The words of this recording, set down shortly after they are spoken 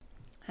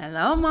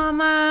Hello,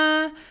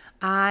 Mama.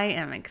 I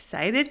am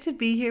excited to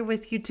be here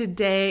with you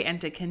today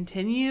and to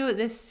continue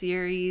this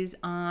series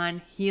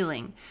on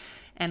healing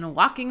and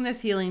walking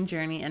this healing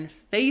journey and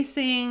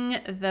facing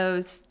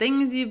those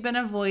things you've been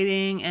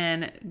avoiding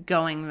and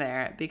going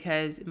there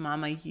because,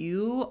 Mama,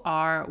 you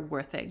are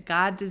worth it.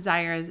 God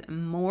desires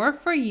more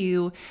for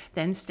you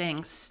than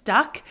staying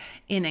stuck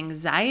in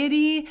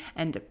anxiety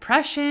and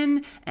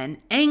depression and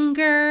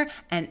anger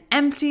and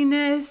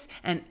emptiness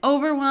and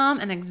overwhelm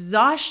and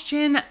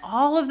exhaustion,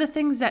 all of the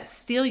things that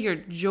steal your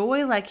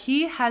joy. Like,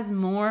 He has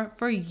more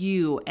for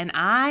you. And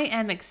I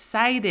am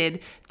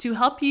excited to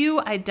help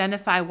you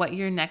identify what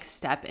your next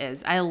step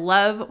is. I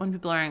love when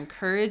people are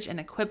encouraged and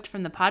equipped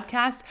from the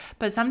podcast,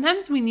 but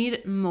sometimes we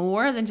need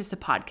more than just a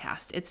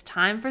podcast. It's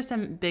time for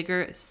some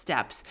bigger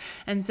steps.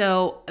 And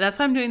so that's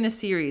why I'm doing this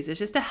series. It's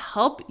just to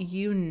help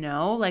you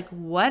know, like,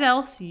 what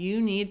else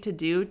you need to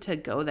do to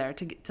go there,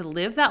 to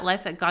live that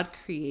life that God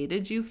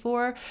created you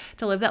for,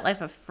 to live that life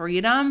of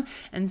freedom.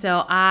 And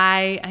so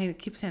I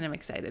keep saying I'm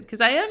excited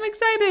because I am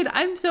excited.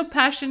 I'm so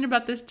passionate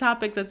about this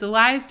topic. That's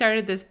why I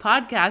started this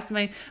podcast.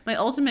 My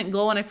ultimate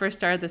goal when I first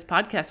started this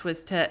podcast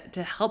was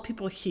to help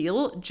people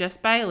heal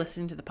just by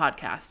listening to the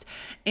podcast.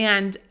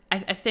 And I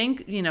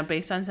think,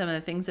 based on some of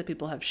the things that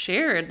people have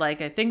shared,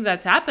 like, I think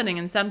that's happening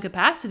in some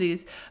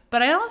capacities,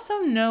 but I also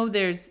know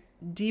there's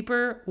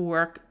deeper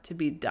work to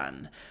be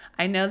done.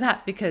 I know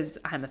that because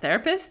I'm a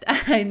therapist.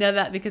 I know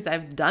that because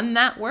I've done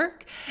that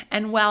work.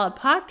 And while a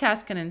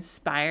podcast can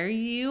inspire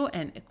you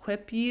and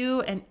equip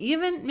you and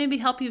even maybe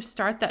help you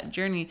start that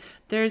journey,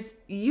 there's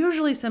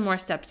usually some more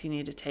steps you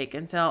need to take.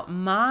 And so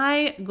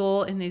my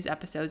goal in these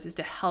episodes is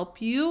to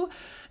help you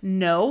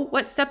know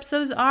what steps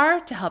those are,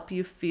 to help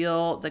you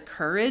feel the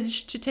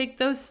courage to take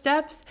those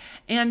steps,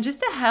 and just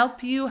to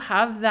help you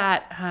have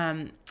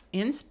that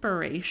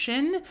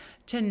inspiration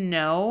to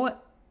know,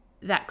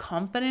 that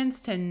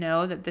confidence to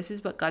know that this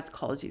is what God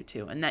calls you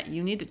to, and that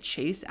you need to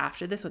chase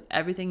after this with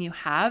everything you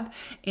have,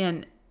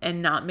 and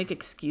not make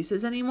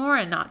excuses anymore,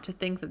 and not to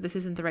think that this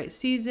isn't the right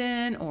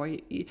season, or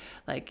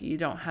you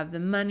don't have the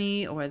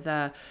money or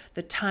the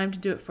time to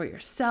do it for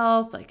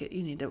yourself. Like,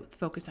 you need to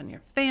focus on your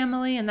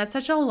family. And that's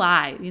such a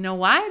lie. You know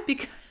why?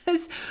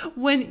 Because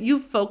when you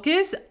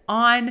focus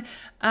on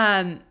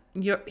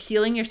your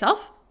healing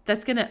yourself,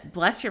 that's going to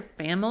bless your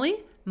family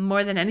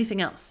more than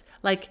anything else.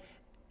 Like,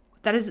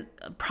 that is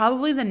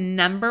probably the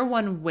number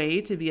one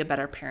way to be a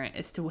better parent,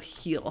 is to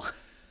heal.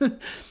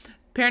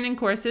 Parenting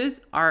courses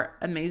are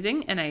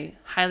amazing, and I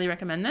highly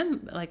recommend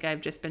them. Like,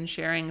 I've just been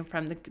sharing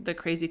from the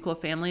Crazy Cool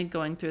family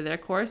going through their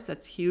course.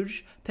 That's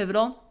huge,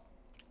 pivotal.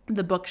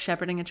 The book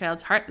Shepherding a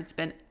Child's Heart, that's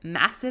been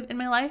massive in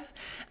my life.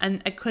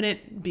 And I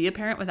couldn't be a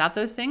parent without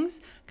those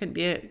things. Couldn't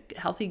be a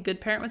healthy,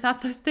 good parent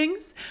without those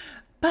things.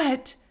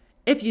 But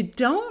if you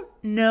don't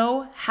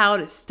know how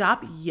to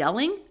stop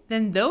yelling,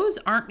 then those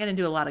aren't going to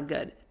do a lot of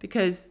good,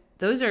 because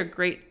those are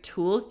great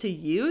tools to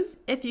use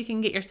if you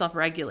can get yourself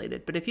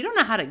regulated. But if you don't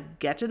know how to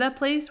get to that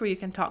place where you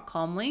can talk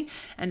calmly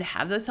and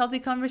have those healthy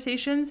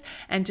conversations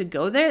and to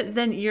go there,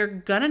 then you're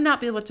going to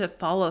not be able to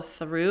follow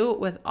through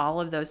with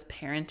all of those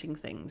parenting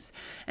things.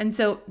 And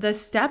so the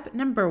step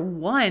number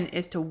one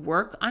is to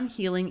work on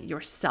healing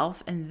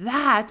yourself. And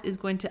that is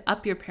going to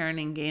up your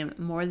parenting game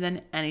more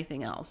than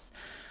anything else,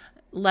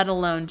 let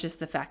alone just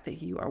the fact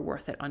that you are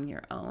worth it on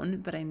your own.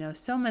 But I know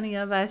so many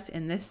of us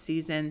in this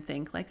season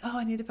think like, oh,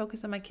 I need to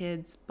focus on my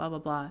kids, blah, blah,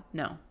 blah.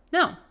 No.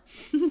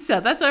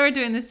 So that's why we're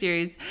doing this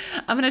series.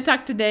 I'm going to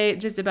talk today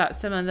just about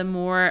some of the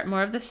more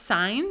of the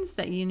signs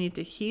that you need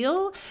to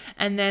heal.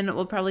 And then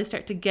we'll probably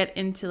start to get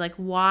into like,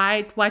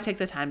 why take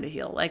the time to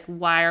heal? Like,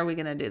 why are we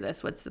going to do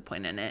this? What's the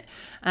point in it?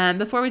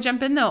 Before we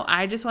jump in though,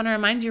 I just want to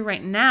remind you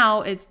right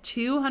now, it's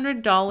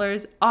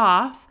 $200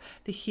 off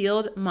the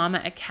Healed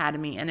Mama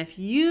Academy. And if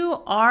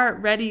you are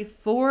ready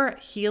for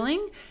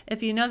healing,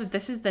 if you know that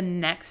this is the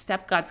next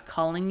step God's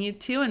calling you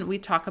to, and we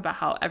talk about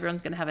how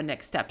everyone's going to have a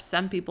next step.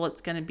 Some people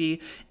it's going to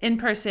be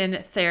in-person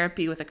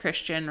therapy with a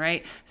Christian,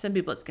 right? Some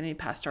people it's going to be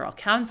pastoral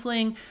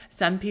counseling.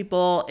 Some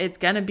people it's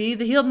going to be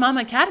the Healed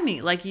Mama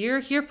Academy. Like, you're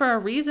here for a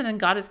reason, and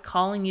God is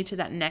calling you to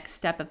that next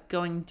step of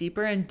going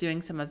deeper and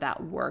doing some of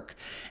that work.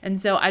 And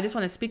so I just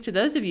want to speak to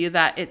those of you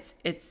that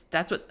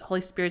that's what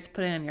Holy Spirit's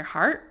putting on your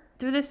heart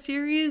through this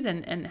series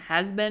and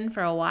has been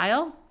for a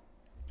while,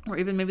 or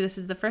even maybe this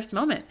is the first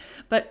moment.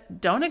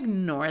 But don't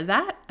ignore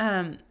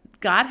that.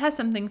 God has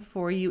something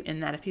for you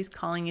in that if He's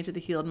calling you to the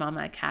Healed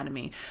Mama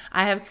Academy.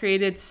 I have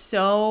created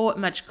so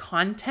much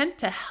content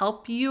to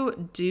help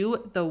you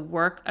do the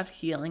work of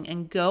healing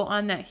and go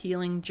on that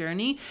healing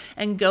journey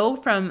and go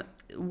from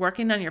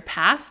working on your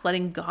past,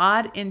 letting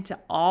God into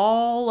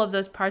all of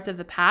those parts of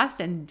the past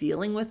and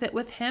dealing with it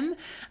with Him.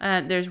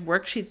 There's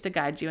worksheets to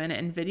guide you in it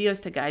and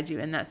videos to guide you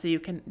in that, so you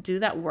can do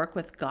that work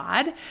with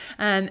God.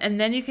 And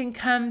then you can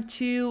come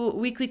to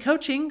weekly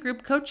coaching,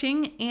 group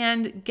coaching,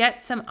 and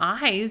get some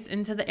eyes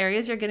into the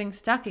areas you're getting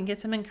stuck and get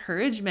some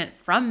encouragement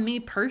from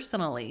me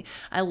personally.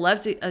 I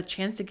love a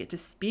chance to get to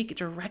speak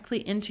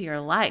directly into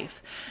your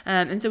life.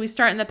 And so we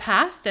start in the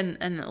past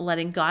and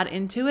letting God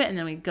into it, and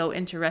then we go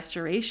into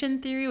restoration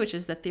theory, which is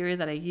is the theory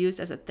that I used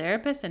as a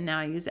therapist, and now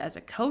I use it as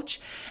a coach.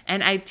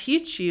 And I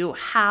teach you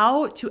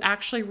how to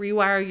actually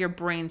rewire your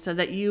brain so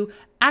that you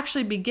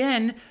actually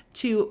begin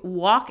to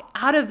walk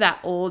out of that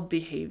old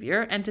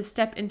behavior and to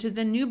step into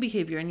the new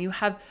behavior. And you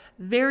have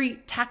very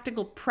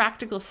tactical,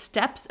 practical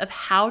steps of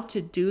how to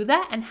do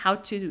that and how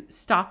to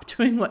stop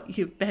doing what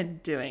you've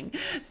been doing.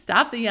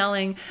 Stop the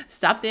yelling,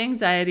 stop the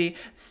anxiety,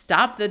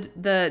 stop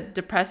the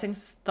depressing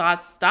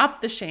thoughts,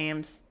 stop the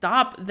shame,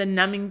 stop the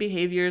numbing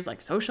behaviors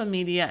like social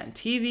media and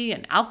TV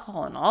and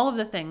alcohol and all of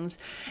the things,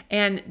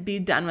 and be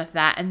done with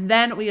that. And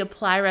then we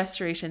apply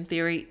restoration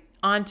theory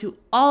onto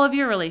all of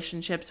your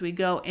relationships. We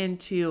go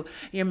into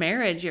your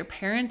marriage, your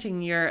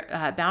parenting, your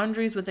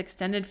boundaries with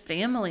extended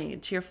family,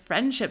 to your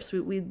friendships.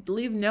 We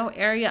leave no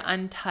area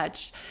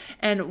untouched,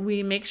 and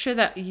we make sure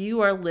that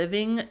you are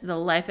living the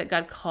life that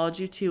God called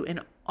you to in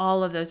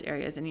all of those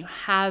areas, and you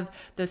have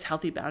those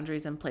healthy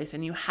boundaries in place,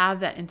 and you have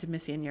that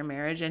intimacy in your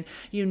marriage, and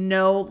you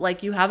know,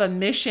 like, you have a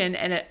mission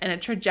and a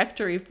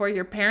trajectory for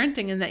your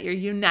parenting, and that you're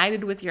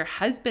united with your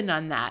husband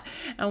on that.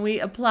 And we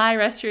apply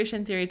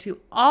restoration theory to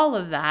all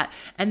of that,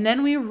 and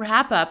then we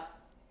wrap up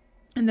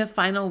in the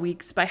final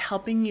weeks by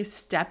helping you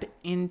step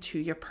into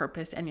your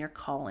purpose and your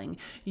calling.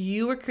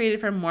 You were created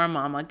for more,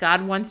 mama.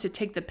 God wants to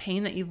take the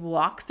pain that you've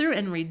walked through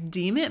and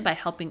redeem it by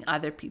helping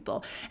other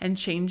people and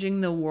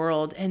changing the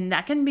world. And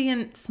that can be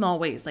in small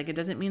ways. Like, it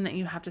doesn't mean that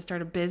you have to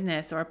start a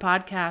business or a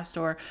podcast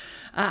or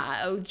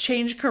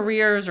change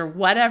careers or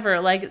whatever.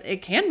 Like,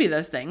 it can be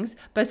those things,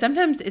 but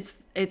sometimes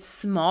it's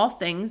small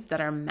things that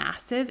are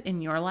massive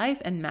in your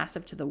life and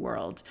massive to the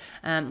world.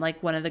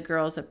 Like one of the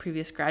girls, a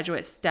previous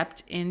graduate,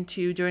 stepped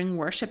into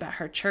doing worship at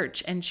her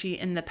church. And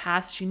in the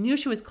past, she knew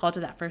she was called to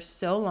that for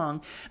so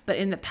long, but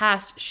in the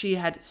past, she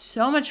had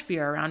so much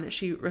fear around it.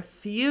 She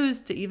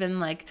refused to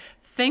even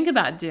think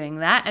about doing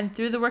that. And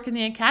through the work in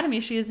the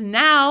academy, she is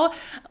now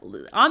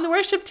on the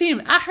worship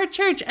team at her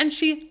church, and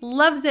she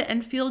loves it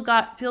and feels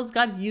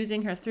God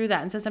using her through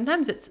that. And so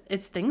sometimes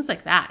it's things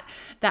like that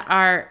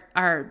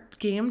are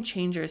game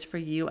changers for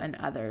you and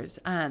others.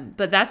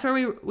 But that's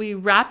where we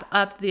wrap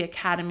up the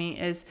academy,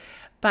 is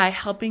by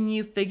helping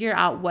you figure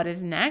out what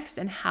is next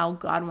and how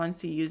God wants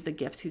to use the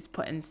gifts He's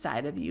put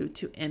inside of you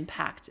to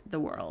impact the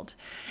world.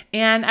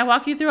 And I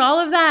walk you through all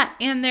of that.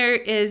 And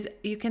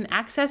you can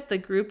access the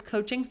group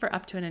coaching for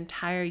up to an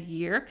entire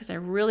year, because I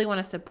really want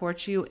to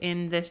support you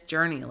in this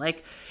journey.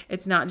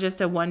 It's not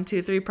just a 1,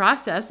 2, 3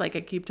 process like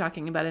I keep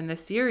talking about in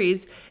this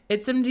series.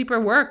 It's some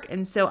deeper work.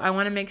 And so I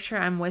want to make sure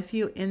I'm with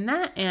you in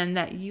that, and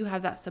that you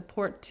have that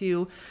support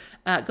to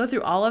go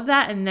through all of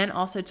that, and then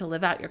also to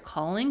live out your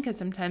calling, because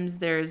sometimes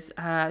there's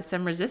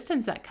some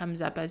resistance that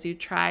comes up as you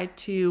try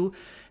to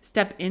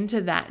step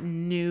into that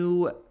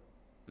new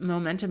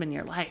momentum in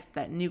your life,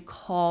 that new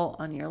call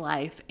on your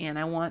life. And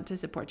I want to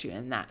support you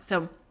in that.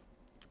 So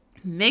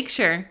make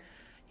sure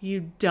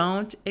you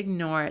don't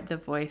ignore the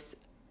voice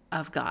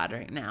of God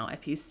right now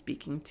if He's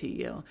speaking to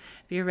you.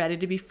 If you're ready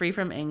to be free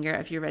from anger,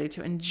 if you're ready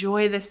to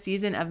enjoy the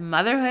season of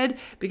motherhood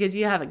because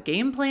you have a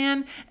game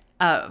plan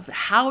of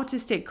how to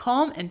stay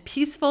calm and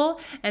peaceful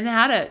and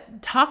how to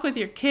talk with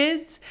your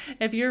kids,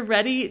 if you're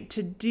ready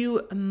to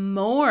do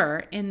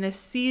more in this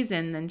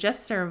season than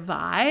just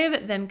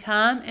survive, then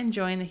come and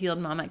join the Healed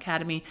Mama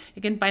Academy.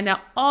 You can find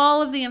out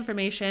all of the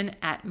information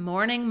at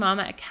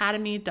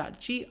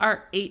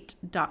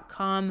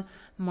morningmamaacademy.gr8.com,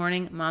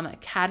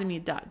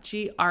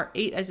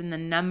 morningmamaacademy.gr8 as in the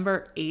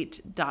number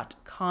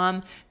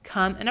 8.com.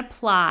 Come and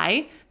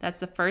apply. That's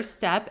the first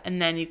step. And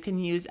then you can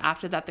use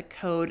after that the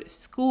code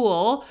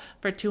SCHOOL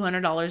for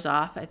 $200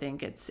 off. I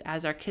think it's,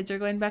 as our kids are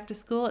going back to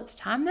school, it's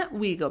time that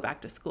we go back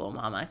to school,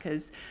 mama,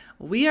 because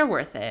we are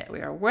worth it.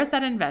 We are worth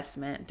that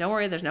investment. Don't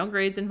worry, there's no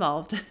grades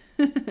involved.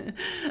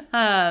 But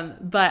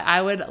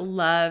I would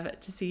love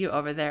to see you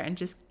over there and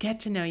just get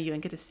to know you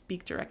and get to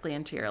speak directly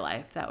into your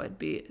life. That would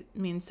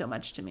mean so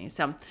much to me.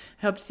 So I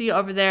hope to see you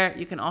over there.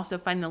 You can also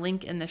find the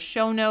link in the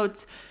show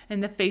notes in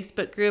the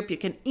Facebook group. You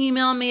can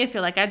email me if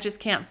you're like, I just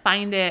can't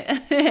find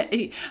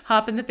it.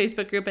 Hop in the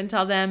Facebook group and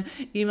tell them,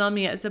 email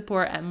me at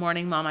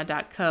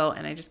support@morningmama.co.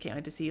 And I just can't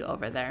wait to see you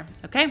over there.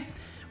 Okay.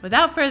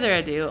 Without further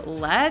ado,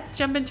 let's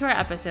jump into our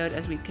episode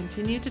as we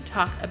continue to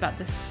talk about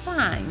the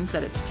signs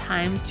that it's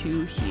time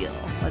to heal.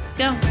 Let's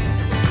go.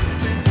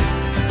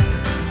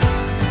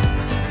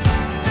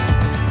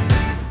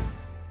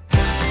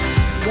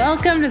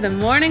 Welcome to the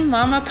Morning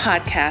Mama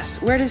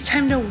podcast, where it is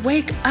time to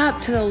wake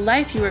up to the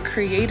life you were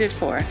created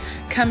for.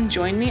 Come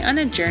join me on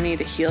a journey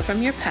to heal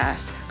from your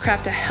past,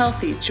 craft a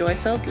healthy,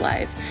 joy-filled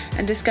life,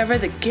 and discover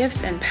the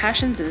gifts and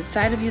passions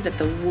inside of you that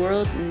the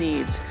world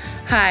needs.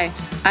 Hi,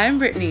 I'm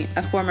Brittany,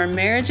 a former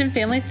marriage and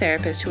family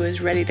therapist who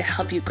is ready to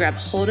help you grab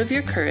hold of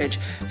your courage,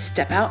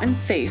 step out in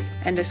faith,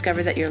 and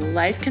discover that your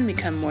life can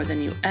become more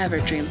than you ever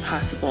dreamed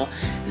possible.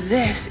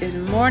 This is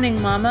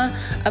Morning Mama,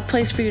 a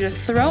place for you to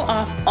throw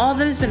off all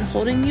that has been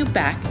holding you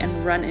back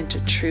and run into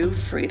true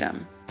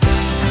freedom.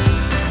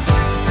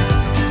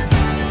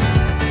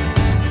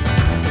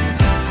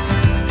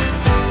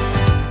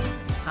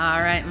 All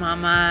right,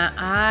 Mama,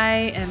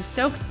 I am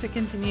stoked to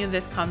continue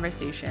this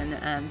conversation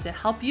to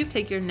help you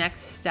take your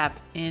next step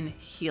in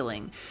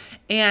healing.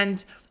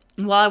 And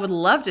while I would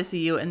love to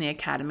see you in the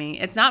academy,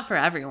 it's not for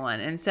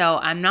everyone. And so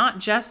I'm not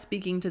just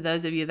speaking to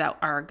those of you that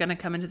are going to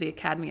come into the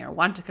academy or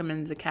want to come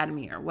into the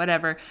academy or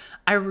whatever.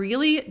 I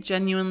really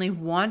genuinely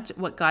want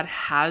what God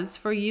has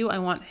for you. I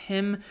want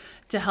Him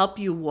to help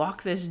you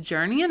walk this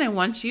journey. And I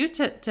want you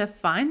to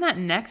find that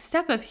next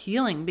step of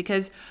healing,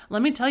 because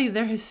let me tell you,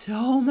 there is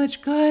so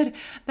much good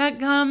that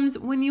comes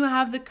when you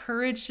have the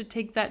courage to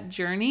take that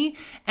journey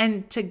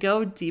and to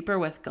go deeper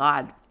with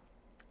God,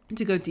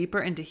 to go deeper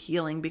into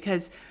healing,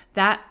 because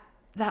that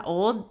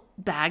old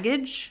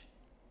baggage,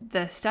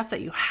 the stuff that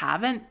you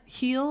haven't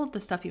healed,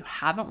 the stuff you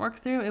haven't worked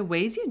through, it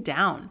weighs you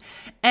down.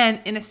 And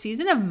in a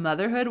season of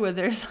motherhood where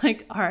there's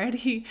like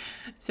already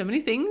so many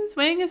things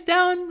weighing us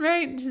down,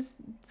 right? Just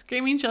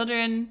screaming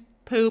children,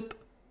 poop,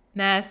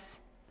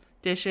 mess,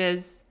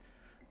 dishes.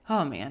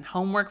 Oh man,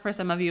 homework for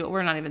some of you.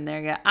 We're not even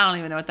there yet. I don't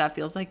even know what that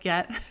feels like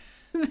yet.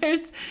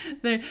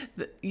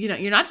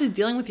 You're not just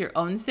dealing with your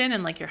own sin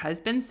and like your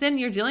husband's sin.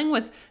 You're dealing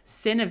with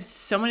sin of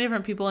so many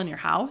different people in your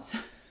house.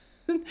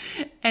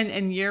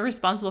 and you're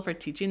responsible for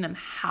teaching them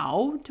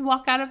how to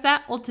walk out of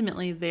that.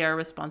 Ultimately, they are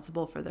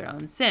responsible for their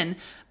own sin.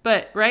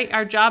 But right,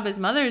 our job as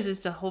mothers is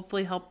to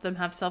hopefully help them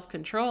have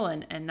self-control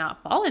and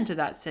not fall into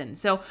that sin.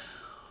 So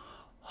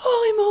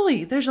holy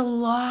moly, there's a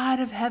lot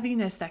of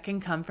heaviness that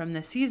can come from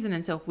this season.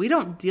 And so if we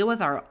don't deal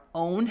with our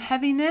own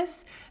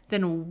heaviness,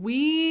 then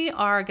we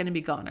are going to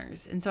be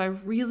goners. And so I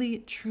really,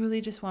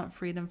 truly just want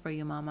freedom for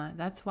you, Mama.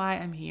 That's why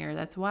I'm here.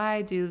 That's why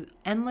I do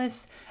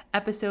endless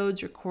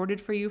episodes recorded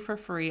for you for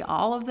free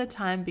all of the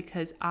time,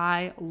 because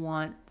I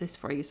want this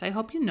for you. So I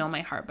hope you know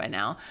my heart by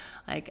now.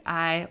 Like,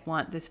 I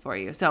want this for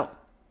you. So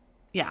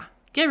yeah,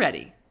 get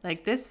ready.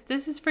 Like this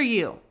is for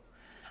you.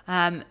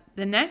 The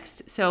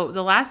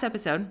last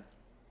episode,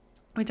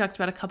 we talked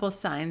about a couple of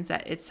signs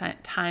that it's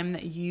time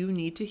that you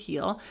need to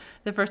heal.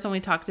 The first one we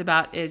talked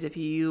about is if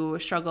you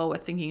struggle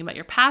with thinking about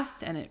your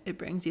past and it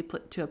brings you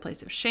to a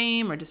place of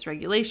shame or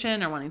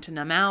dysregulation or wanting to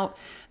numb out.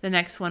 The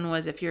next one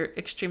was if you're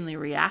extremely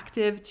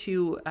reactive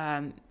to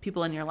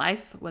people in your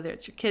life, whether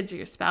it's your kids or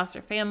your spouse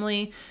or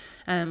family.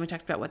 We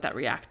talked about what that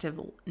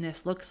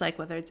reactiveness looks like,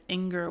 whether it's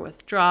anger,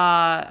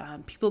 withdrawal,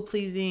 people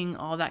pleasing,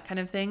 all that kind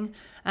of thing.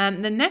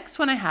 The next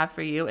one I have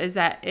for you is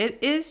that it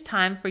is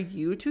time for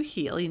you to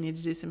heal. You need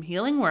to do some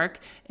healing work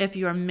if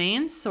your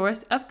main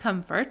source of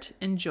comfort,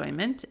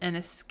 enjoyment, and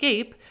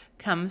escape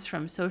comes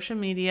from social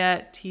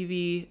media,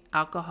 TV,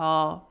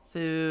 alcohol,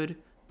 food,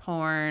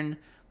 porn.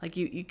 Like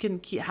you can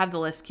have the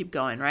list keep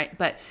going, right?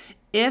 But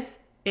if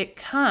it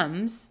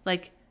comes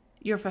like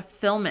your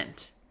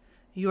fulfillment,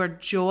 your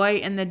joy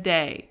in the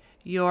day,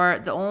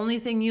 the only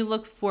thing you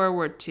look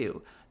forward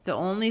to, the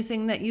only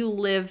thing that you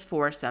live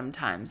for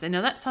sometimes. I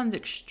know that sounds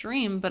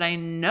extreme, but I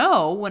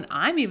know when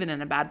I'm even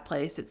in a bad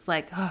place, it's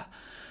like, oh,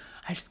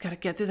 I just got to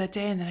get through that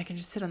day and then I can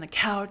just sit on the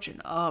couch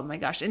and oh my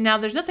gosh. And now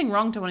there's nothing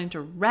wrong to wanting to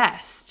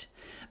rest,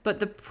 but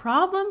the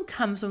problem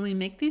comes when we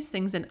make these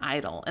things an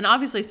idol. And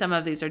obviously some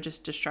of these are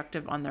just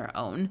destructive on their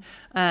own.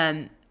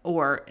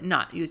 Or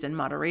not used in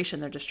moderation,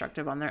 they're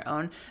destructive on their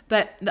own.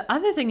 But the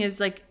other thing is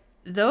like,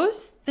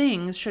 those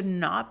things should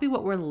not be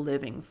what we're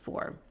living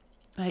for.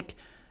 Like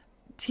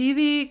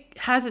TV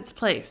has its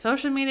place.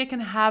 Social media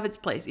can have its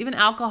place. Even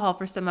alcohol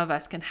for some of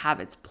us can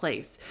have its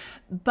place.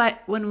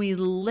 But when we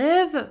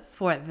live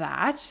for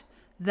that,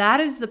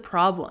 that is the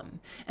problem.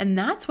 And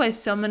that's why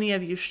so many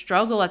of you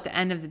struggle at the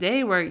end of the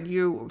day, where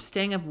you're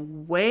staying up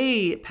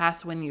way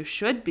past when you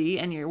should be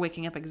and you're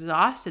waking up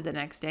exhausted the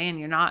next day and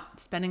you're not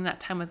spending that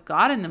time with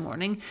God in the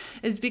morning,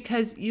 is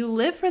because you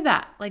live for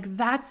that. Like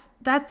that's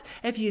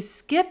if you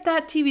skip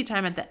that TV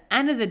time at the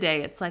end of the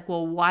day, it's like,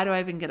 well, why do I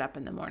even get up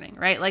in the morning,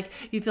 right? Like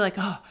you feel like,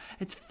 oh,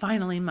 it's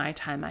finally my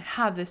time. I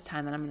have this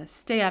time and I'm going to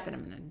stay up and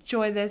I'm going to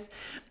enjoy this.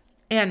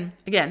 And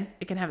again,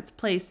 it can have its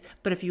place,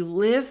 but if you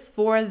live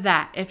for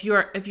that, if you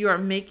are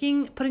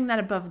putting that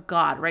above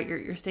God, right?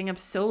 You're staying up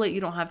so late, you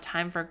don't have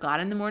time for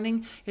God in the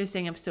morning. You're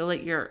staying up so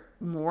late, you're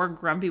more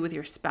grumpy with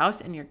your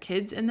spouse and your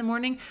kids in the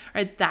morning,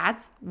 right?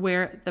 That's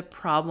where the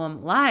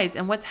problem lies.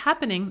 And what's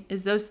happening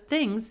is those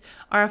things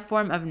are a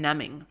form of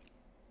numbing.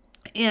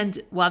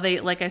 And while they,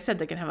 like I said,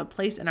 they can have a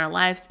place in our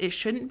lives, it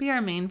shouldn't be our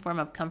main form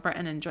of comfort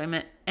and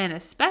enjoyment, and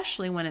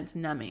especially when it's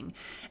numbing.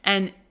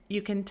 And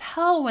you can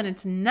tell when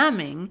it's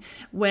numbing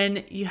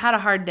when you had a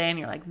hard day and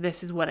you're like,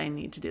 this is what I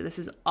need to do. This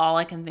is all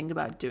I can think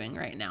about doing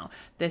right now.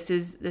 This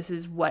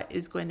is what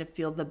is going to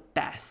feel the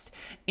best.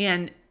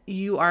 And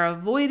you are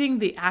avoiding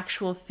the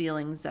actual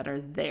feelings that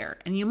are there.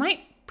 And you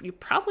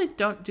probably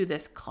don't do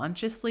this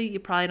consciously.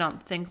 You probably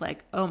don't think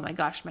like, oh my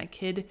gosh, my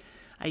kid,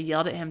 I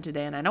yelled at him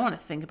today and I don't want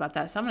to think about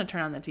that. So I'm going to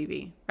turn on the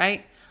TV,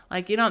 right?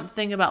 Like you don't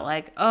think about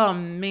like, oh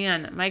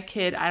man, my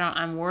kid,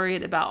 I'm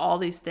worried about all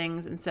these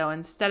things. And so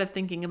instead of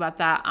thinking about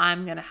that,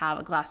 I'm going to have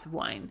a glass of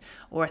wine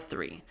or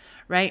 3,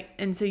 right?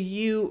 And so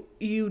you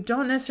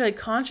don't necessarily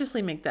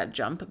consciously make that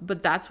jump,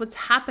 but that's what's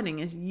happening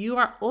is you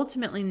are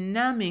ultimately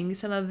numbing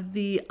some of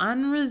the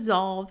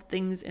unresolved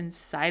things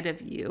inside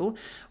of you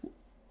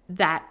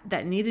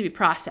that need to be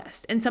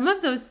processed. And some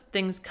of those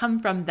things come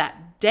from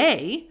that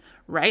day,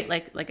 right?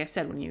 Like I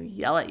said, when you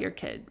yell at your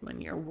kid,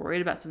 when you're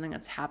worried about something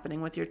that's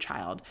happening with your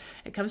child,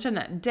 it comes from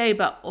that day.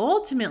 But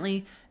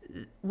ultimately,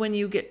 when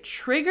you get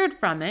triggered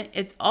from it,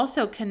 it's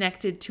also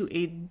connected to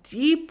a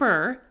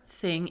deeper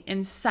thing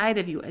inside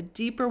of you, a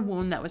deeper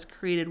wound that was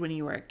created when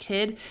you were a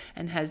kid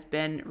and has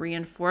been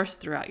reinforced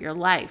throughout your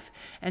life.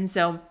 And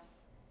so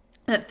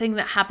that thing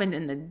that happened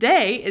in the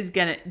day is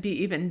going to be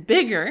even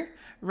bigger,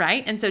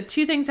 right? And so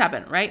two things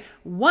happen, right?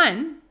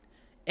 One,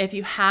 if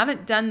you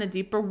haven't done the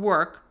deeper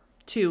work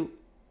to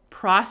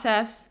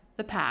process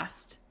the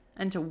past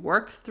and to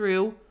work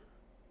through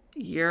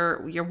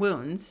your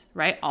wounds,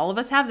 right? All of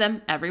us have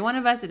them. Every one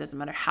of us. It doesn't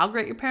matter how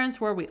great your parents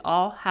were. We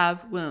all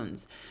have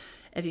wounds.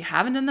 If you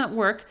haven't done that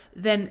work,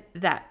 then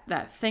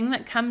that thing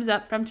that comes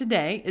up from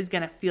today is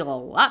going to feel a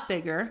lot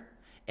bigger.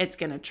 It's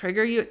going to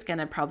trigger you. It's going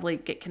to probably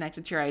get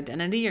connected to your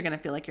identity. You're going to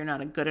feel like you're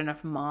not a good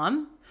enough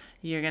mom.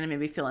 You're going to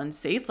maybe feel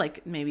unsafe,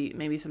 like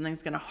maybe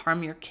something's going to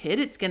harm your kid.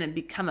 It's going to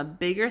become a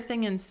bigger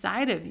thing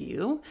inside of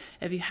you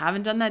if you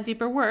haven't done that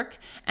deeper work.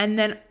 And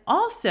then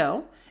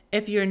also,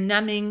 if you're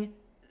numbing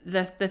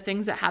the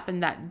things that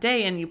happened that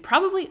day, and you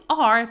probably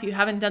are if you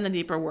haven't done the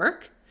deeper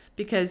work,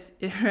 because,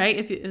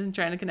 right, I'm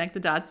trying to connect the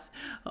dots.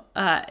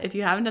 If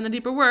you haven't done the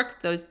deeper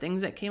work, those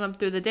things that came up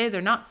through the day,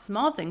 they're not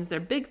small things, they're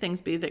big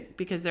things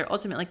because they're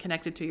ultimately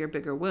connected to your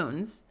bigger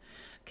wounds.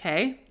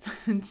 Okay.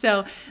 And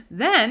so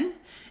then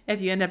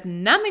if you end up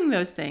numbing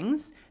those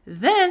things,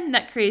 then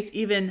that creates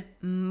even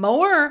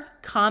more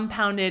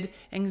compounded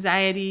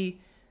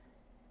anxiety,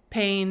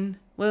 pain,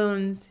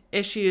 wounds,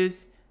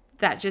 issues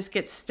that just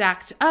get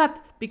stacked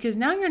up because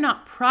now you're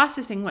not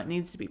processing what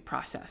needs to be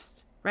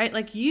processed, right?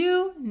 Like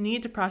you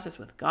need to process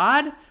with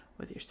God,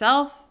 with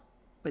yourself,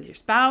 with your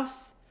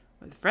spouse,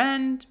 with a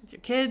friend, with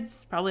your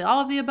kids, probably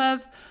all of the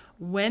above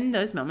when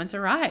those moments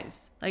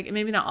arise. Like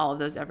maybe not all of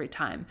those every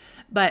time,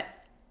 but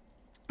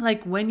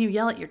like when you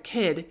yell at your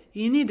kid,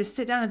 you need to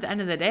sit down at the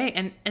end of the day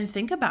and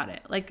think about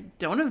it. Like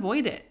don't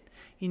avoid it.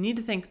 You need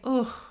to think,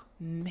 oh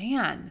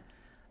man,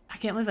 I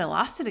can't believe I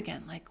lost it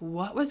again. Like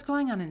what was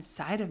going on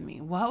inside of me?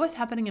 What was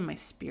happening in my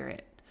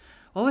spirit?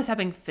 What was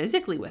happening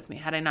physically with me?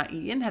 Had I not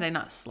eaten? Had I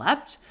not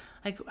slept?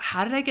 Like,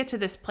 how did I get to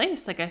this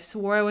place? Like, I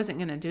swore I wasn't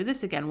going to do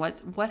this again.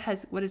 What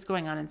is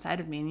going on inside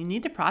of me? And you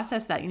need to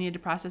process that. You need to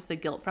process the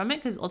guilt from it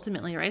because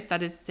ultimately, right,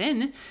 that is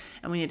sin.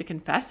 And we need to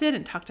confess it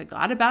and talk to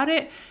God about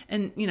it.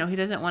 And, you know, he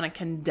doesn't want to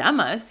condemn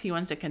us. He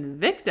wants to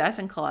convict us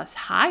and call us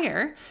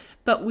higher.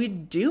 But we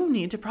do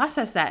need to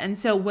process that. And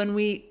so when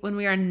we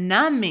are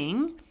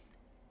numbing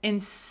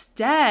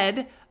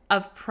instead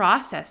of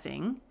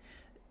processing,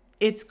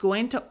 it's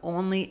going to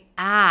only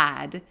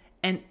add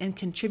and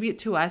contribute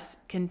to us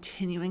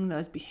continuing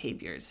those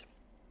behaviors.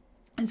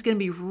 It's going to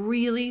be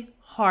really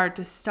hard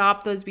to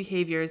stop those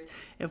behaviors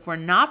if we're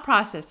not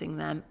processing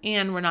them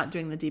and we're not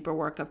doing the deeper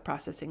work of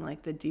processing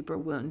like the deeper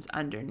wounds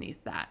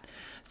underneath that.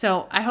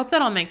 So I hope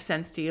that all makes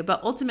sense to you.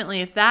 But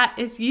ultimately, if that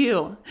is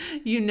you,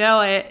 you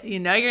know it, you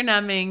know you're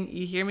numbing,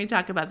 you hear me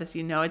talk about this,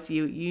 you know it's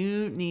you,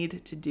 you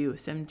need to do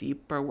some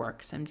deeper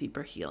work, some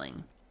deeper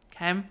healing.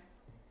 Okay?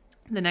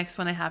 The next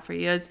one I have for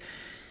you is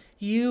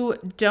you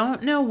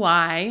don't know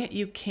why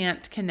you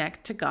can't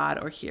connect to God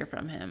or hear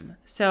from him.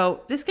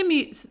 So this can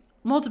be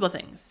multiple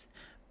things.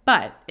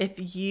 But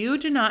if you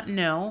do not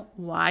know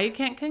why you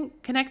can't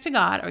connect to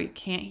God or you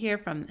can't hear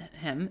from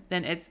him,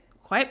 then it's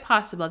quite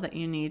possible that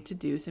you need to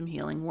do some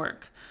healing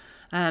work.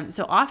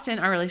 So often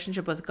our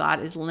relationship with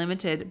God is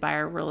limited by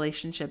our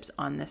relationships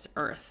on this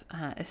earth,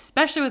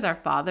 especially with our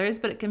fathers,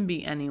 but it can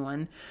be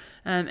anyone.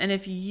 And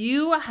if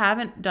you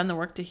haven't done the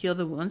work to heal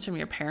the wounds from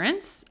your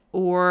parents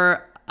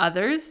or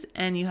others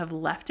and you have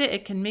left it,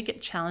 it can make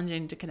it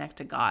challenging to connect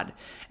to God.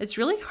 It's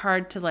really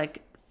hard to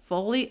like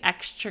fully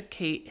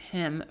extricate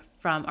him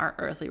from our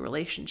earthly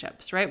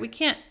relationships, right? We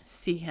can't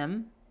see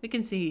him. We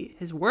can see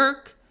his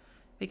work.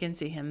 We can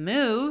see him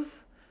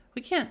move.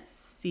 We can't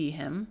see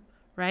him,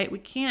 right? We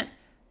can't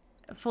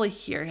fully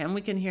hear him.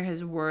 We can hear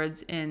his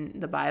words in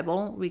the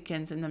Bible. We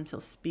can sometimes he'll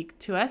speak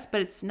to us,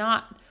 but it's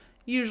not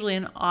usually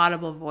an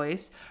audible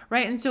voice,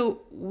 right? And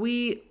so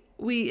we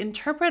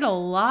interpret a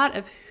lot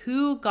of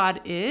who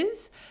God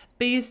is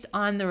based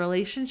on the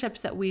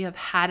relationships that we have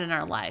had in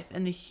our life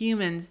and the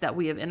humans that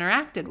we have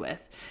interacted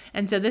with.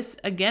 And so this,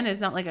 again, is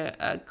not like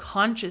a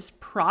conscious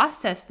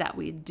process that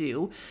we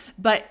do,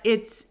 but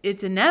it's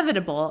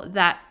inevitable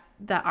that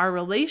our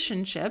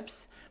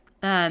relationships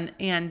and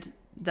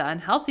the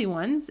unhealthy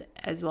ones,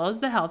 as well as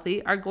the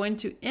healthy, are going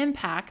to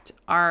impact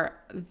our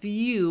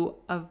view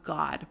of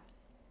God.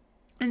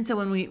 And so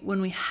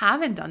when we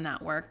haven't done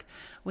that work,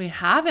 we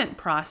haven't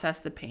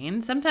processed the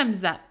pain.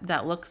 Sometimes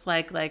that looks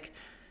like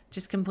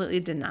just completely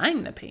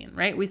denying the pain,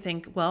 right? We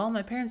think, well,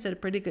 my parents did a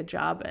pretty good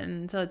job,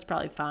 and so it's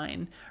probably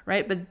fine,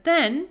 right? But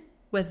then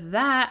with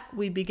that,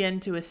 we begin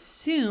to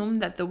assume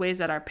that the ways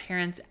that our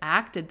parents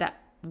acted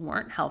that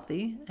weren't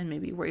healthy and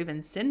maybe were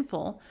even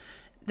sinful,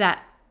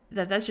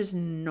 that's just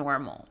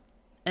normal.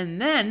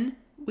 And then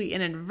we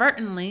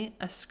inadvertently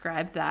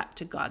ascribe that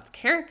to God's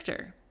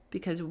character.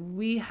 because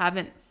we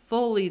haven't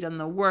fully done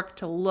the work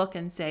to look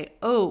and say,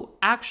 oh,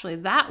 actually,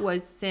 that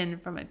was sin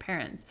from my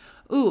parents.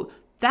 Ooh,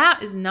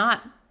 that is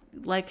not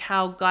like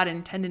how God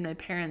intended my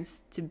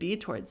parents to be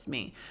towards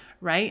me,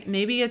 right?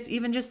 Maybe it's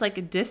even just like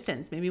a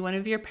distance. Maybe one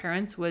of your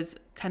parents was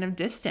kind of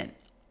distant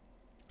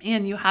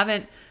and you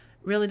haven't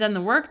really done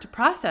the work to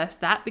process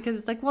that because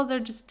it's like, well, they're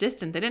just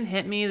distant. They didn't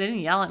hit me. They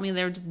didn't yell at me.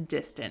 They were just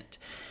distant.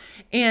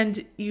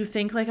 And you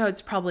think like, oh,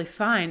 it's probably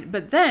fine.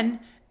 But then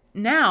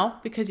now,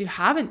 because you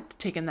haven't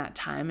taken that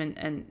time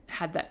and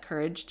had that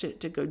courage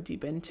to go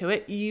deep into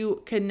it,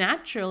 you can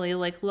naturally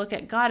like look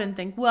at God and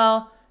think,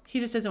 well, he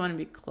just doesn't want to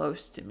be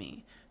close to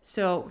me.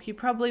 So he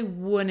probably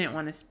wouldn't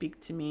want to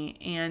speak to me.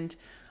 And,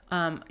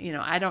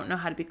 I don't know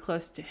how to be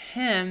close to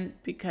him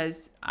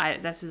because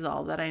this is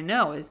all that I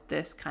know is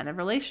this kind of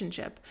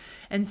relationship.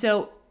 And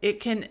so it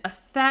can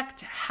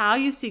affect how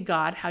you see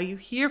God, how you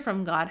hear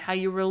from God, how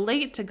you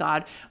relate to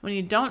God when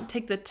you don't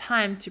take the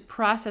time to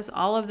process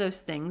all of those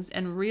things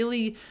and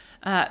really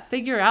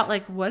figure out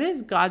like, what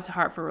is God's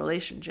heart for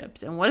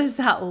relationships and what does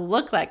that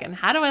look like and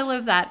how do I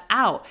live that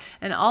out?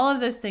 And all of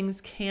those things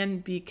can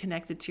be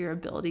connected to your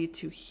ability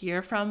to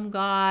hear from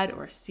God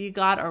or see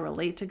God or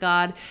relate to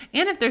God.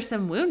 And if there's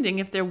some wounding,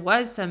 if there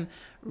was some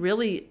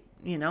really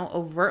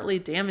overtly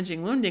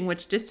damaging wounding,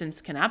 which distance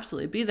can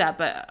absolutely be that,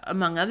 but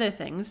among other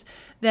things,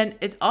 then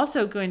it's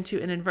also going to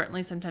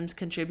inadvertently sometimes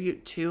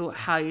contribute to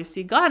how you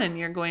see God. And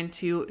you're going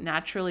to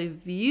naturally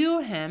view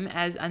him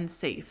as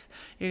unsafe.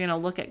 You're going to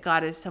look at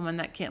God as someone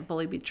that can't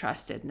fully be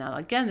trusted. Now,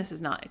 again, this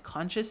is not a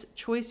conscious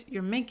choice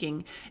you're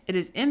making. It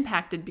is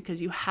impacted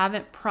because you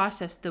haven't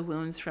processed the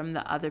wounds from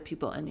the other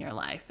people in your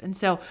life. And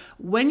so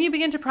when you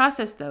begin to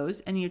process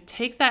those and you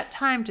take that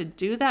time to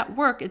do that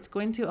work, it's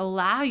going to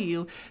allow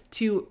you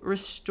to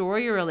restore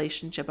your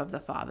relationship of the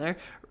Father,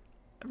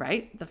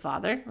 right? The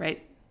Father,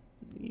 right?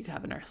 You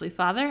have an earthly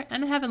father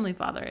and a heavenly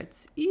father.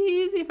 It's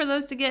easy for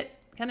those to get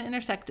kind of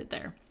intersected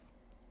there.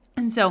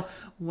 And so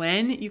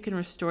when you can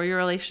restore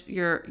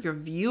your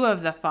view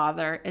of the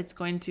Father, it's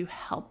going to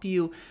help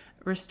you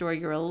restore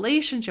your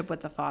relationship with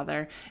the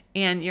Father,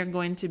 and you're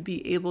going to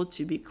be able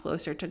to be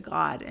closer to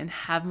God and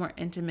have more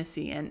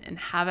intimacy and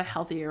have a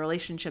healthier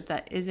relationship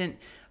that isn't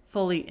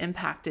fully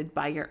impacted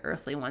by your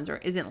earthly ones or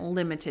isn't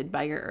limited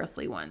by your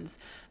earthly ones.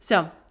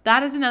 So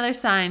that is another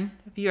sign.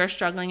 If you are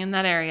struggling in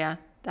that area,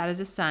 that is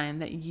a sign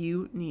that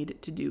you need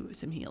to do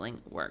some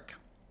healing work.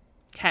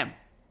 Okay.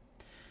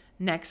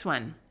 Next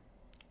one.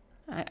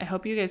 I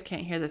hope you guys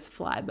can't hear this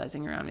fly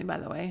buzzing around me, by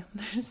the way.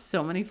 There's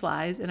so many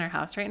flies in our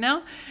house right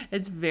now.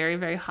 It's very,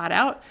 very hot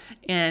out.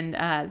 And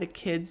the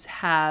kids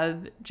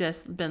have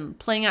just been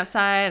playing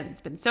outside. It's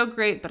been so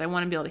great, but I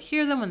want to be able to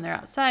hear them when they're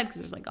outside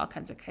because there's like all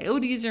kinds of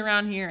coyotes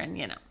around here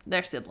and,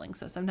 they're siblings.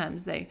 So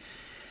sometimes they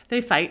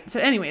fight. So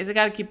anyways, I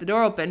got to keep the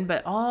door open,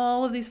 but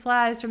all of these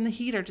flies from the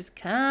heat are just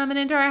coming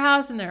into our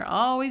house and they're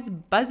always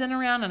buzzing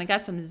around, and I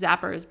got some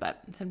zappers,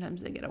 but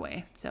sometimes they get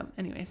away. So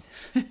anyways,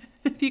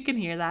 if you can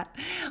hear that,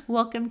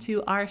 welcome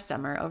to our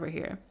summer over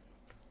here.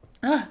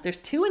 There's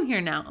 2 in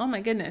here now. Oh my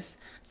goodness.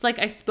 It's like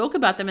I spoke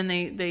about them and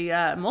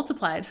they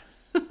multiplied.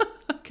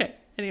 Okay.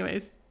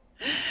 Anyways.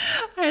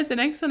 All right, the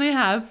next one I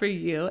have for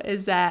you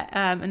is that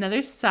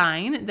another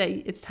sign that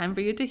it's time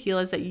for you to heal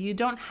is that you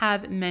don't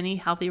have many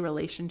healthy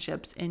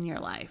relationships in your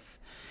life.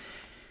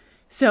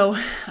 So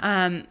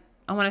I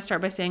want to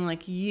start by saying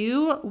like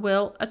you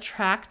will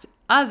attract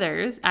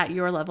others at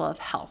your level of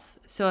health.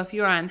 So if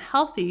you are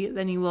unhealthy,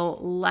 then you will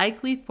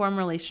likely form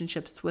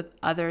relationships with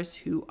others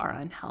who are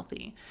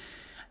unhealthy.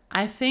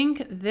 I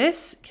think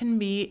this can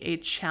be a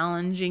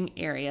challenging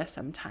area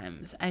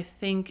sometimes. I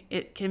think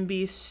it can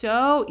be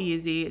so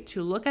easy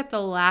to look at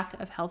the lack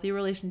of healthy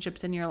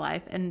relationships in your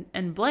life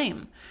and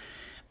blame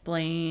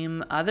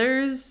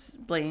others,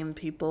 blame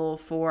people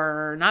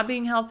for not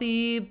being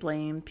healthy,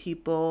 blame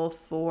people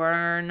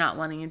for not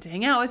wanting to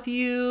hang out with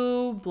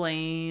you,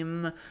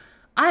 blame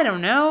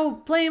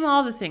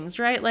all the things,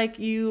 right? Like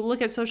you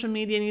look at social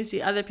media and you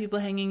see other people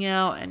hanging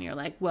out and you're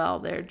like, well,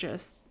 they're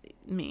just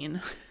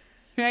mean.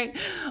 Right?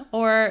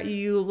 Or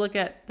you look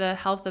at the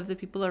health of the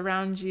people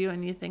around you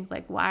and you think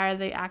like, why are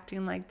they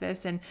acting like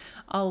this? And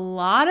a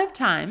lot of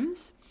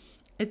times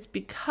it's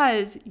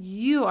because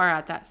you are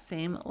at that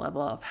same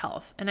level of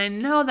health. And I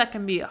know that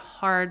can be a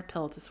hard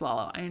pill to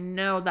swallow. I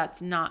know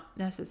that's not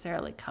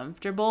necessarily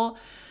comfortable.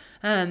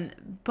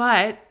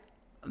 But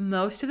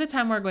most of the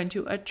time we're going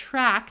to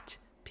attract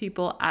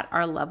people at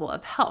our level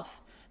of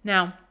health.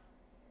 Now,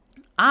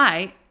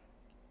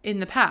 in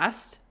the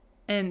past,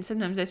 and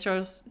sometimes I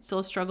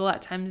still struggle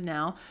at times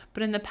now,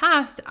 but in the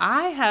past,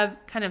 I have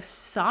kind of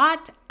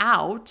sought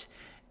out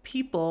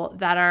people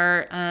that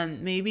are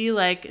maybe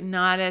like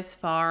not as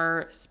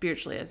far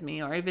spiritually as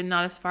me, or even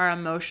not as far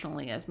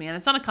emotionally as me. And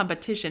it's not a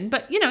competition,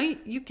 but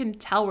you can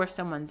tell where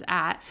someone's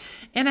at.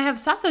 And I have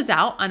sought those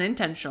out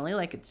unintentionally,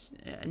 like it's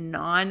a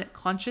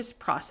non-conscious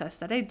process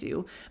that I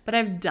do, but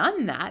I've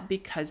done that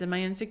because of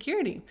my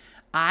insecurity.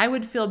 I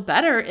would feel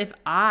better if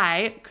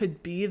I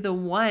could be the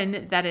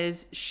one that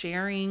is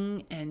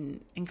sharing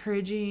and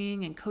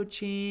encouraging and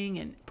coaching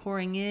and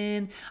pouring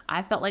in.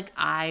 I felt like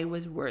I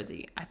was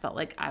worthy. I felt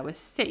like I was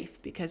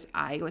safe because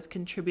I was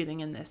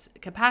contributing in this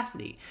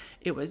capacity.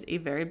 It was a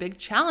very big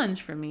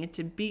challenge for me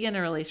to be in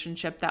a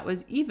relationship that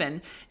was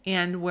even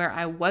and where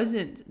I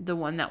wasn't the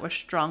one that was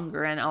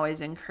stronger and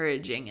always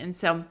encouraging. And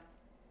so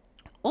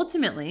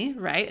ultimately,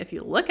 right, if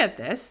you look at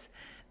this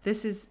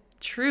is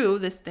true.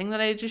 This thing that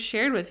I just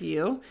shared with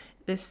you,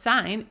 this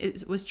sign,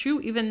 was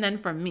true even then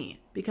for me,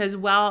 because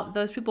while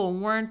those people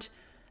weren't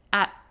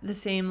at the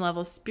same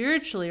level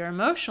spiritually or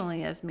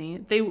emotionally as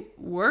me, they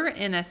were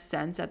in a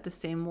sense at the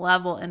same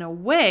level in a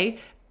way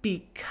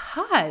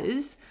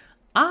because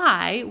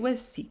I was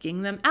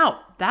seeking them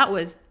out. That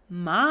was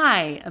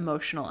my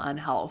emotional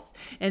unhealth,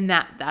 and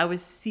that I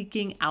was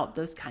seeking out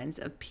those kinds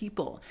of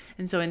people.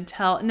 And so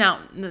now,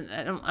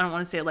 I don't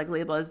want to say like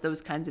label as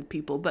those kinds of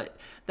people, but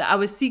that I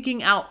was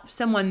seeking out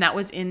someone that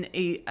was in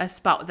a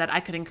spot that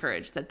I could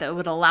encourage, that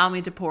would allow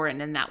me to pour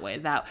in that way,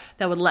 that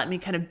would let me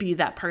kind of be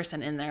that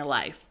person in their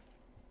life.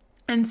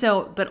 And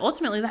so, but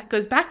ultimately that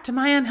goes back to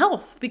my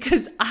unhealth,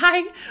 because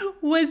I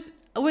was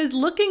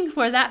looking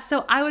for that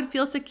so I would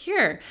feel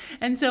secure.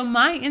 And so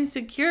my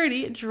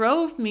insecurity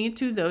drove me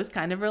to those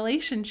kind of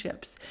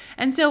relationships.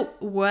 And so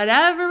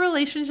whatever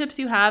relationships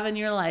you have in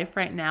your life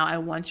right now, I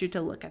want you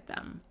to look at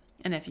them.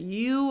 And if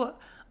you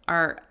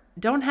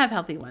don't have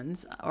healthy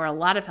ones or a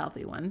lot of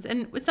healthy ones,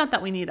 and it's not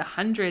that we need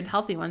 100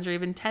 healthy ones or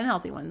even 10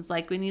 healthy ones,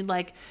 like we need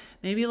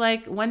maybe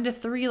 1 to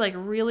 3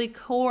 really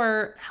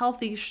core,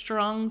 healthy,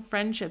 strong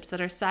friendships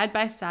that are side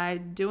by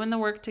side, doing the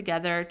work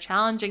together,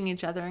 challenging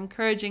each other,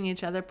 encouraging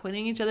each other,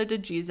 pointing each other to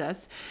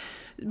Jesus.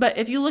 But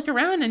if you look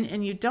around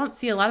and you don't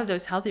see a lot of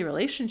those healthy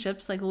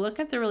relationships, look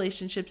at the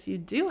relationships you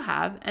do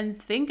have and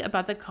think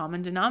about the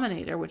common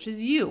denominator, which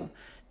is you.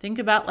 Think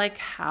about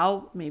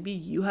how maybe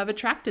you have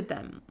attracted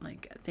them.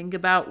 Think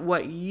about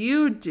what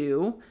you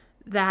do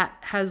that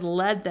has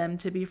led them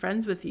to be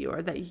friends with you,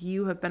 or that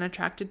you have been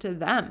attracted to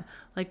them.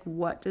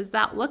 What does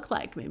that look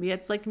like? Maybe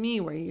it's like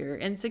me, where you're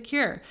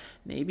insecure.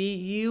 Maybe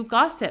you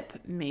gossip.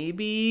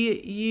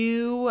 Maybe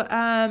you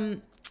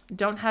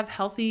don't have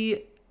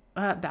healthy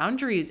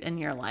boundaries in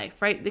your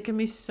life, right? There can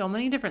be so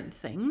many different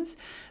things,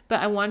 but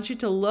I want you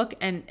to look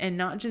and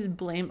not just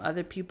blame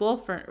other people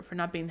for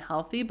not being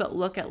healthy, but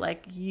look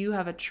at you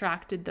have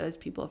attracted those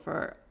people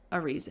for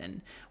a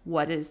reason.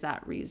 What is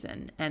that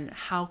reason? And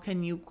how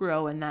can you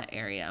grow in that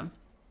area?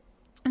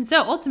 And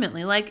so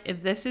ultimately,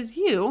 if this is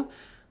you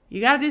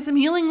got to do some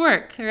healing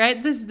work,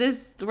 right?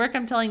 This work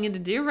I'm telling you to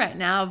do right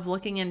now of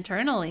looking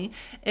internally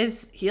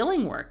is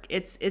healing work.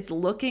 It's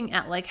looking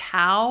at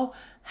how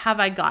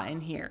have I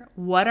gotten here?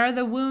 What are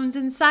the wounds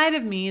inside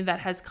of me that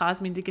has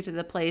caused me to get to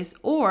the place?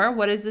 Or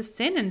what is the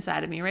sin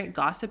inside of me, right?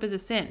 Gossip is a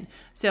sin.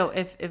 So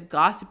if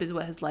gossip is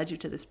what has led you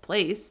to this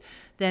place,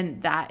 then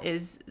that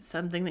is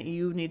something that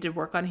you need to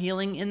work on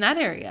healing in that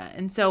area.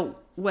 And so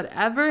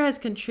whatever has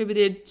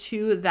contributed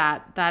to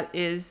that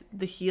is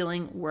the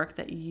healing work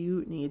that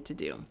you need to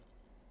do.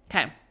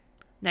 Okay.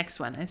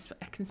 Next one.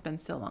 I can spend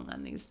so long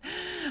on these.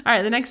 All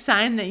right. The next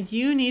sign that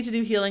you need to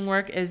do healing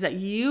work is that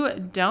you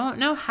don't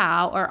know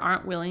how or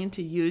aren't willing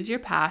to use your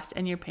past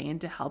and your pain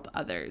to help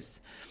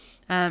others.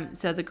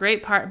 So the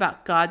great part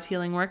about God's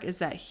healing work is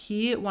that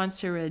He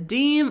wants to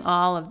redeem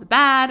all of the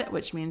bad,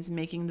 which means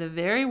making the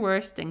very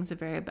worst things the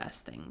very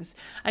best things.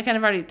 I kind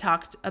of already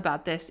talked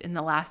about this in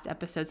the last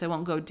episode, so I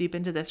won't go deep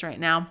into this right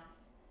now.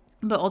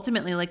 But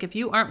ultimately, if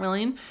you aren't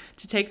willing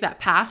to take that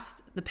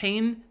past, the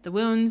pain, the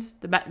wounds,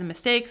 the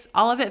mistakes,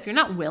 all of it, if you're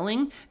not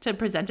willing to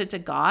present it to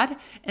God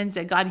and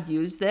say, God,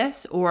 use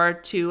this, or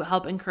to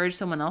help encourage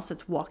someone else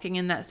that's walking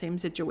in that same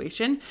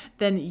situation,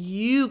 then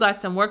you got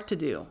some work to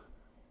do.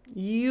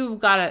 You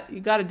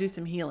gotta do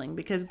some healing,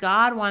 because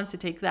God wants to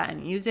take that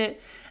and use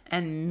it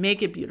and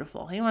make it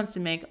beautiful. He wants to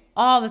make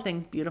all the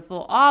things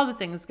beautiful, all the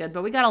things good,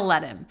 but we gotta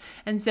let Him.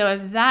 And so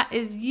if that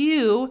is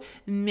you,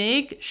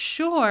 make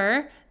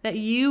sure that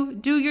you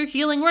do your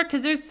healing work,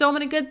 because there's so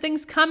many good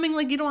things coming.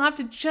 You don't have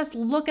to just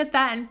look at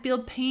that and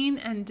feel pain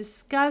and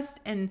disgust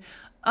and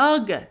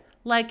ugh.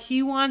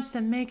 He wants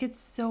to make it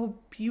so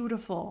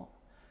beautiful.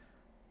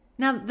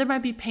 Now, there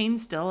might be pain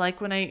still,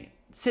 when I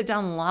sit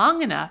down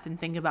long enough and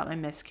think about my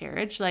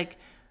miscarriage,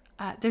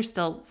 there's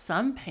still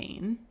some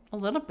pain, a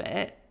little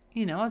bit,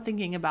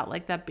 thinking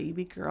about that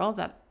baby girl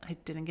that I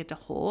didn't get to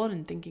hold,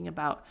 and thinking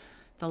about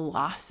the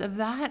loss of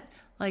that.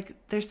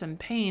 There's some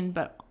pain,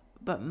 but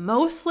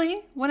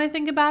mostly when I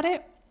think about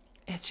it,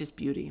 it's just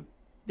beauty,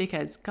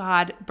 because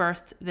God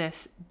birthed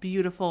this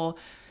beautiful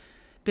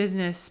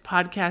business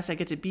podcast. I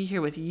get to be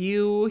here with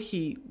you.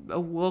 He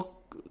awoke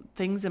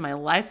things in my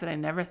life that I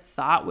never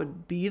thought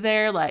would be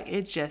there.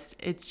 It's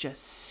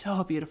just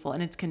so beautiful,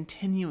 and it's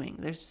continuing.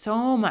 There's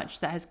so much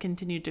that has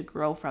continued to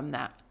grow from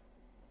that.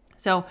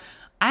 So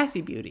I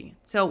see beauty.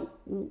 So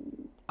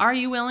are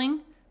you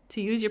willing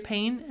to use your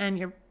pain and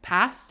your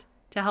past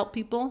to help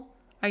people?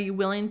 Are you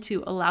willing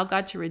to allow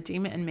God to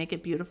redeem it and make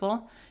it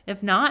beautiful?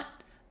 If not,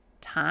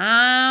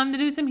 time to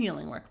do some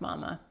healing work,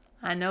 mama.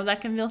 I know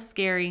that can feel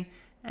scary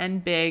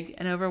and big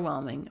and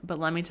overwhelming, but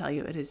let me tell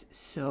you, it is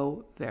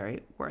so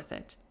very worth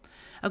it.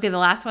 Okay, the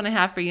last one I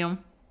have for you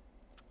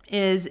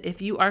is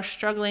if you are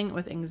struggling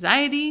with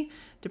anxiety,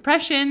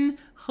 depression,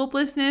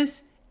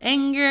 hopelessness,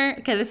 anger.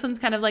 Okay, this one's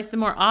kind of like the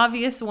more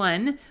obvious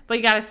one, but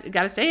you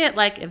gotta say it.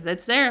 Like if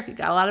it's there, if you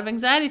got a lot of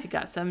anxiety, if you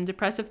got some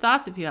depressive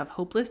thoughts, if you have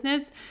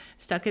hopelessness,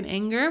 stuck in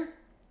anger.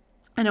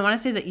 And I want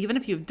to say that even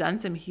if you've done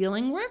some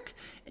healing work,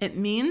 it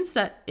means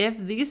that if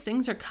these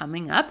things are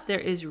coming up, there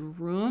is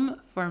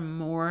room for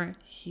more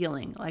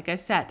healing. Like I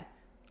said,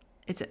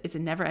 it's a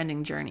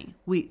never-ending journey.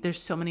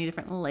 There's so many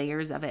different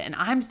layers of it, and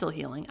I'm still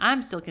healing.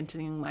 I'm still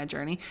continuing my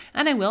journey,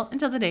 and I will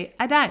until the day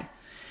I die.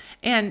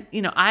 And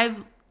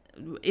I've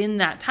in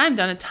that time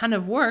done a ton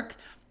of work,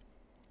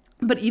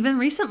 but even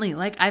recently,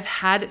 like I've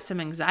had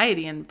some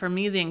anxiety, and for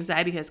me, the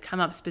anxiety has come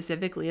up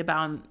specifically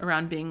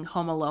around being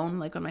home alone,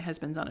 like when my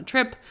husband's on a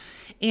trip,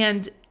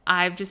 and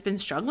I've just been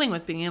struggling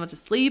with being able to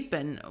sleep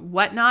and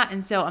whatnot.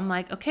 And so I'm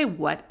like, okay,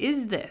 what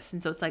is this?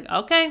 And so it's like,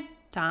 okay,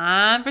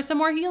 time for some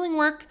more healing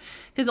work.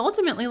 Because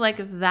ultimately,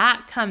 like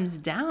that comes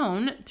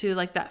down to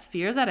like that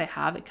fear that I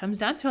have. It comes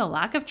down to a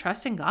lack of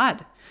trust in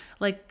God.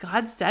 Like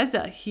God says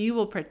that he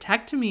will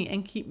protect me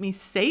and keep me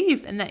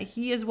safe, and that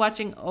he is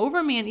watching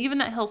over me, and even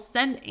that he'll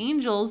send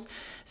angels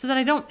so that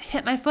I don't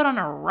hit my foot on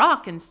a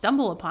rock and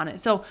stumble upon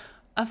it. So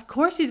of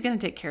course he's going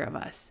to take care of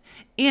us.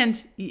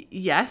 And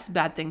yes,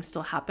 bad things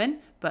still happen,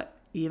 but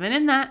even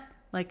in that,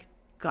 like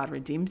God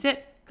redeems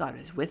it. God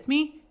is with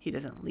me. He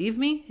doesn't leave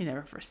me. He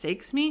never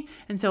forsakes me.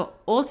 And so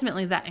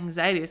ultimately that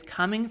anxiety is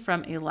coming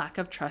from a lack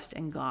of trust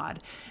in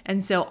God.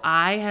 And so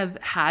I have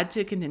had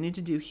to continue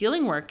to do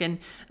healing work.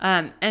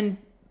 And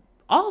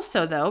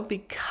also though,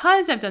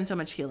 because I've done so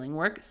much healing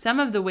work, some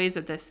of the ways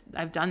that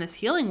I've done this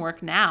healing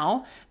work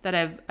now that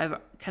I've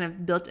kind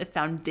of built a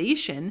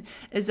foundation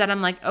is that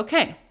I'm like,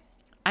 okay,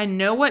 I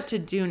know what to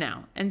do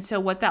now. And so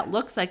what that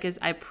looks like is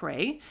I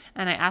pray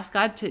and I ask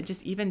God to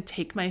just even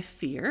take my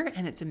fear.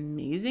 And it's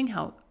amazing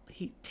how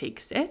he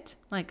takes it.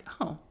 Like,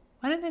 oh,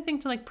 why didn't I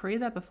think to like pray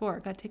that before?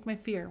 God, take my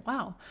fear.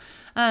 Wow.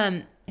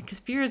 Because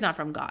fear is not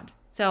from God.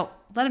 So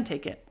let him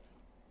take it.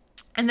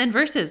 And then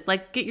verses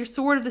like get your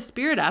sword of the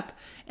Spirit up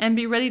and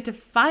be ready to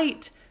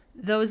fight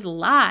those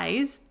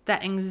lies,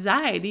 that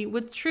anxiety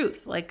with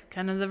truth, like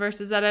kind of the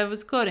verses that I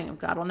was quoting of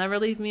God will never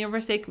leave me or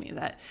forsake me,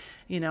 that,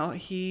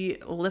 he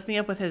will lift me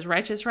up with his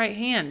righteous right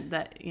hand,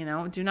 that,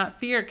 do not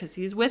fear because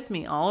he's with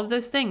me, all of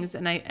those things.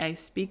 And I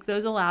speak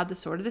those aloud, the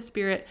sword of the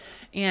Spirit,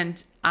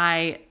 and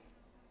I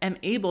am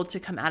able to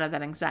come out of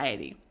that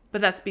anxiety. But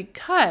that's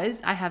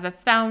because I have a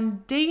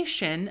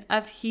foundation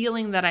of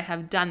healing that I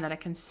have done that I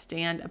can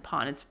stand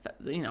upon. It's,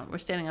 we're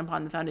standing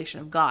upon the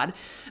foundation of God,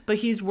 but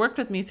he's worked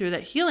with me through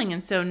that healing.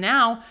 And so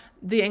now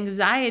the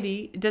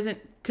anxiety doesn't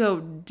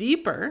go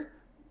deeper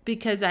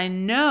because I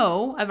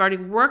know I've already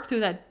worked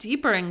through that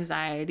deeper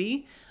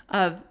anxiety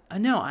of, oh,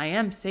 no, I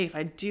am safe.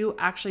 I do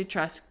actually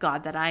trust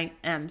God that I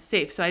am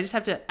safe. So I just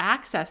have to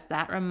access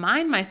that,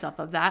 remind myself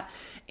of that.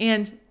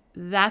 And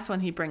that's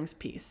when he brings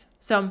peace.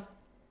 So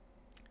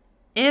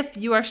if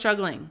you are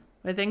struggling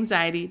with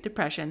anxiety,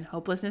 depression,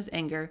 hopelessness,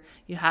 anger,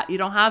 you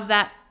don't have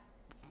that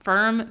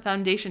firm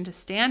foundation to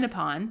stand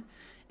upon,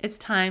 it's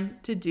time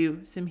to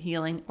do some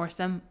healing or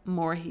some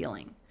more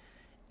healing.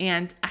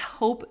 And I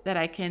hope that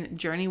I can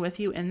journey with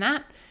you in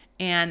that.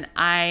 And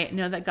I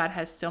know that God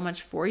has so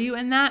much for you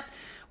in that.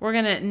 We're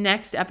going to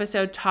next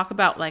episode talk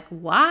about like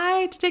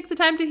why to take the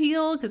time to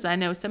heal, because I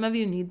know some of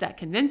you need that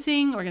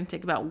convincing. We're going to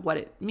talk about what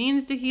it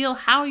means to heal,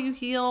 how you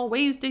heal,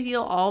 ways to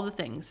heal, all the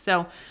things.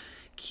 So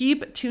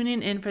keep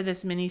tuning in for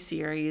this mini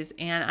series,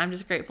 and I'm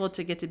just grateful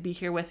to get to be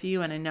here with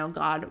you, and I know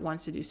God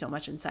wants to do so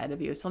much inside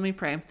of you. So let me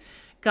pray.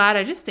 God,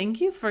 I just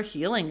thank you for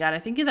healing. God, I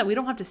thank you that we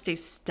don't have to stay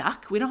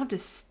stuck. We don't have to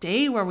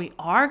stay where we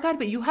are, God,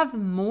 but you have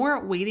more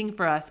waiting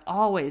for us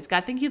always.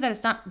 God, thank you that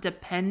it's not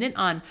dependent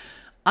on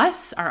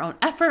us, our own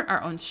effort,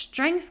 our own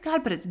strength,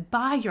 God, but it's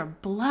by your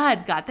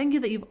blood, God. Thank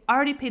you that you've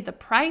already paid the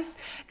price,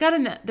 God,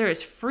 and that there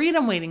is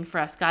freedom waiting for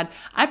us, God.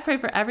 I pray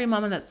for every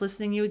mama that's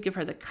listening, you would give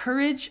her the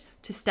courage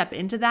to step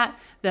into that,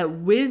 the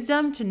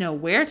wisdom to know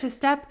where to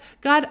step.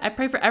 God, I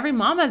pray for every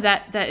mama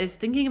that is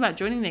thinking about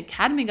joining the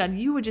academy, God,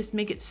 you would just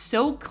make it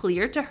so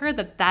clear to her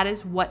that that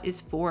is what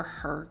is for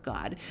her,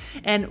 God.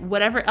 And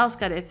whatever else,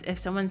 God, if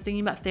someone's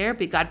thinking about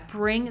therapy, God,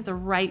 bring the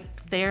right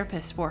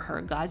therapist for her,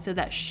 God, so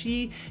that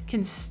she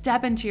can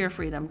step into your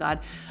freedom, God.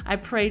 I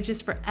pray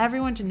just for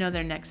everyone to know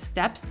their next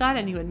steps, God,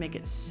 and you would make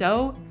it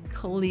so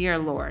clear,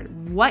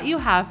 Lord, what you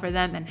have for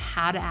them and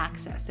how to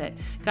access it.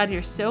 God,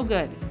 you're so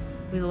good.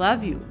 We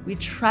love you. We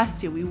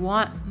trust you. We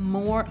want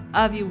more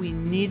of you. We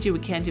need you. We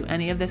can't do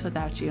any of this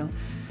without you.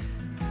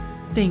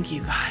 Thank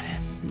you, God.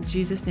 In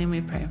Jesus' name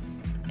we pray.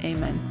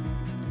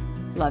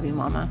 Amen. Love you,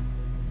 Mama.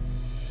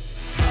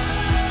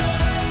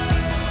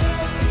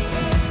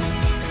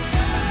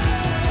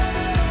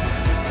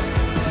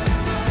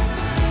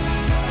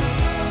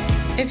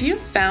 If you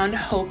found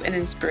hope and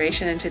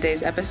inspiration in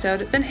today's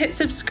episode, then hit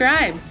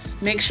subscribe.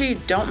 Make sure you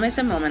don't miss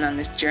a moment on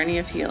this journey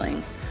of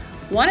healing.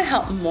 Want to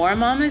help more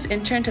mamas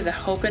enter into the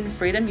hope and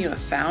freedom you have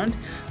found?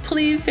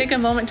 Please take a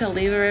moment to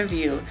leave a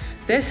review.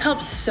 This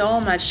helps so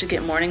much to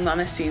get Morning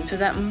Mama seen so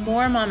that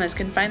more mamas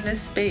can find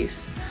this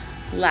space.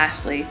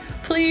 Lastly,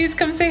 please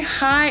come say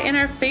hi in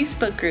our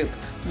Facebook group,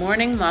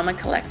 Morning Mama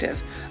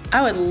Collective.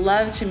 I would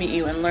love to meet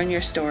you and learn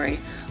your story.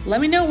 Let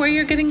me know where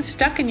you're getting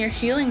stuck in your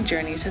healing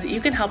journey so that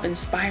you can help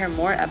inspire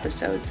more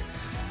episodes.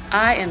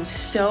 I am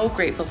so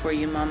grateful for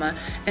you, Mama,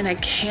 and I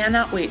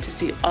cannot wait to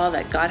see all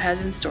that God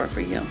has in store for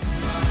you.